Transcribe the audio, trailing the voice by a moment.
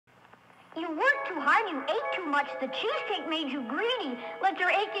You worked too hard, you ate too much, the cheesecake made you greedy. Let your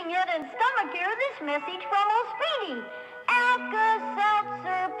aching head and stomach hear this message from old Speedy.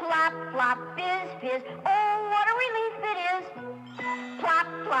 Alka-Seltzer, plop, plop, fizz, fizz, oh, what a relief it is. Plop,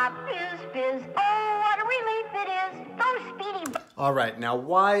 plop, fizz, fizz, oh, what a relief it is. Those Speedy... All right, now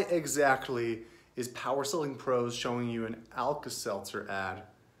why exactly is Power Selling Pros showing you an Alka-Seltzer ad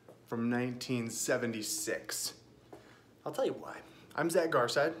from 1976? I'll tell you why. I'm Zach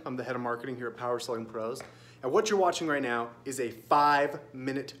Garside. I'm the head of marketing here at Power Selling Pros. And what you're watching right now is a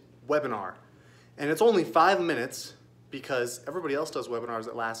 5-minute webinar. And it's only 5 minutes because everybody else does webinars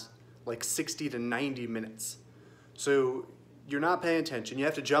that last like 60 to 90 minutes. So you're not paying attention. You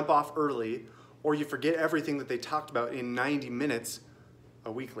have to jump off early or you forget everything that they talked about in 90 minutes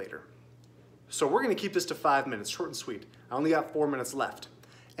a week later. So we're gonna keep this to 5 minutes, short and sweet. I only got 4 minutes left.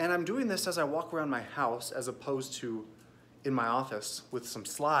 And I'm doing this as I walk around my house as opposed to in my office with some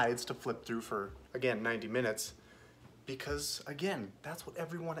slides to flip through for, again, 90 minutes. Because, again, that's what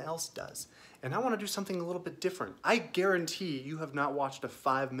everyone else does. And I want to do something a little bit different. I guarantee you have not watched a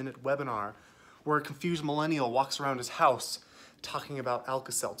 5-minute webinar where a confused millennial walks around his house talking about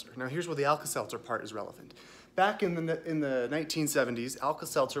Alka-Seltzer. Now, here's where the Alka-Seltzer part is relevant. Back in the 1970s,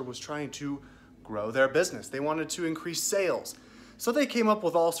 Alka-Seltzer was trying to grow their business. They wanted to increase sales. So they came up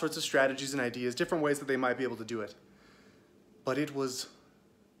with all sorts of strategies and ideas, different ways that they might be able to do it. But it was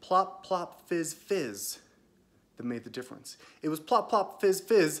Plop, Plop, Fizz, Fizz that made the difference. It was Plop, Plop, Fizz,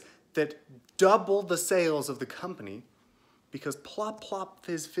 Fizz that doubled the sales of the company because Plop, Plop,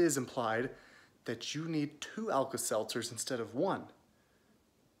 Fizz, Fizz implied that you need 2 Alka-Seltzers instead of 1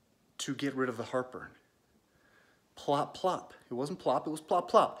 to get rid of the heartburn. Plop, Plop. It wasn't Plop, it was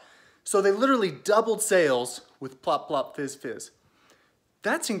Plop, Plop. So they literally doubled sales with Plop, Plop, Fizz, Fizz.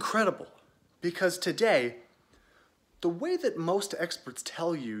 That's incredible because today, the way that most experts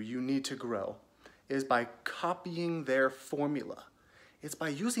tell you you need to grow is by copying their formula. It's by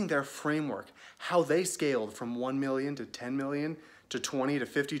using their framework, how they scaled from 1 million to 10 million to 20 to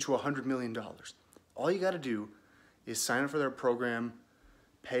 50 to $100 million. All you gotta do is sign up for their program,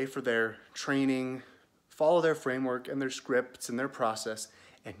 pay for their training, follow their framework and their scripts and their process,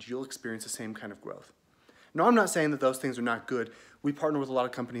 and you'll experience the same kind of growth. Now, I'm not saying that those things are not good. We partner with a lot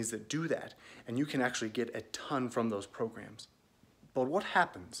of companies that do that, and you can actually get a ton from those programs. But what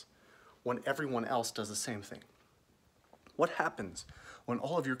happens when everyone else does the same thing? What happens when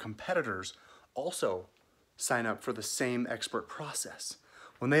all of your competitors also sign up for the same expert process?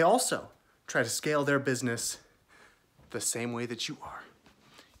 When they also try to scale their business the same way that you are?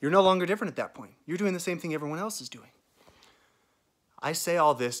 You're no longer different at that point. You're doing the same thing everyone else is doing. I say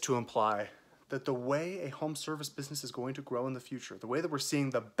all this to imply that the way a home service business is going to grow in the future, the way that we're seeing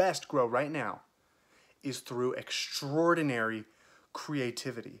the best grow right now, is through extraordinary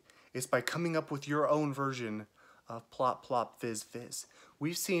creativity. It's by coming up with your own version of Plop, Plop, Fizz, Fizz.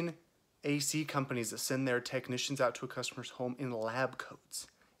 We've seen AC companies that send their technicians out to a customer's home in lab coats.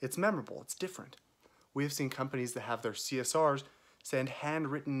 It's memorable, it's different. We've seen companies that have their CSRs send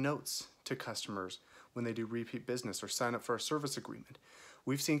handwritten notes to customers when they do repeat business or sign up for a service agreement.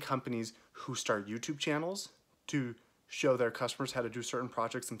 We've seen companies who start YouTube channels to show their customers how to do certain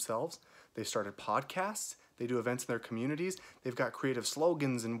projects themselves. They've started podcasts. They do events in their communities. They've got creative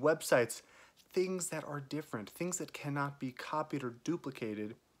slogans and websites, things that are different, things that cannot be copied or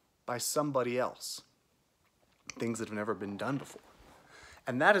duplicated by somebody else, things that have never been done before.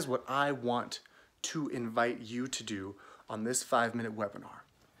 And that is what I want to invite you to do on this 5-minute webinar.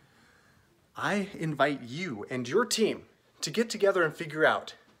 I invite you and your team to get together and figure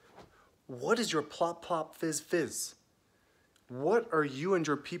out, what is your Plop, Plop, Fizz, Fizz? What are you and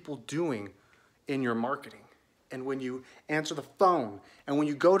your people doing in your marketing? And when you answer the phone, and when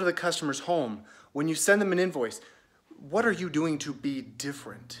you go to the customer's home, when you send them an invoice, what are you doing to be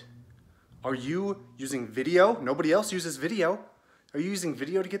different? Are you using video? Nobody else uses video. Are you using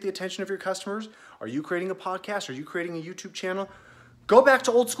video to get the attention of your customers? Are you creating a podcast? Are you creating a YouTube channel? Go back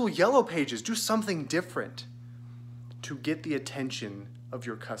to old school yellow pages. Do something different to get the attention of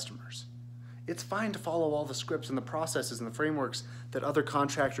your customers. It's fine to follow all the scripts and the processes and the frameworks that other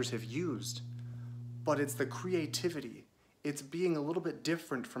contractors have used, but it's the creativity. It's being a little bit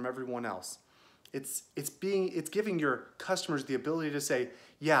different from everyone else. It's giving your customers the ability to say,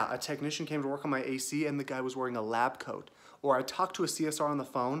 yeah, a technician came to work on my AC and the guy was wearing a lab coat. Or I talked to a CSR on the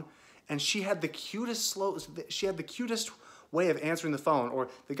phone and she had the cutest way of answering the phone. Or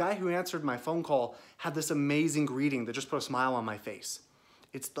the guy who answered my phone call had this amazing greeting that just put a smile on my face.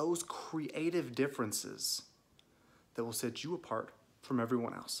 It's those creative differences that will set you apart from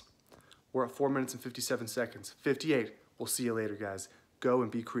everyone else. We're at 4 minutes and 57 seconds. 58. We'll see you later, guys. Go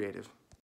and be creative.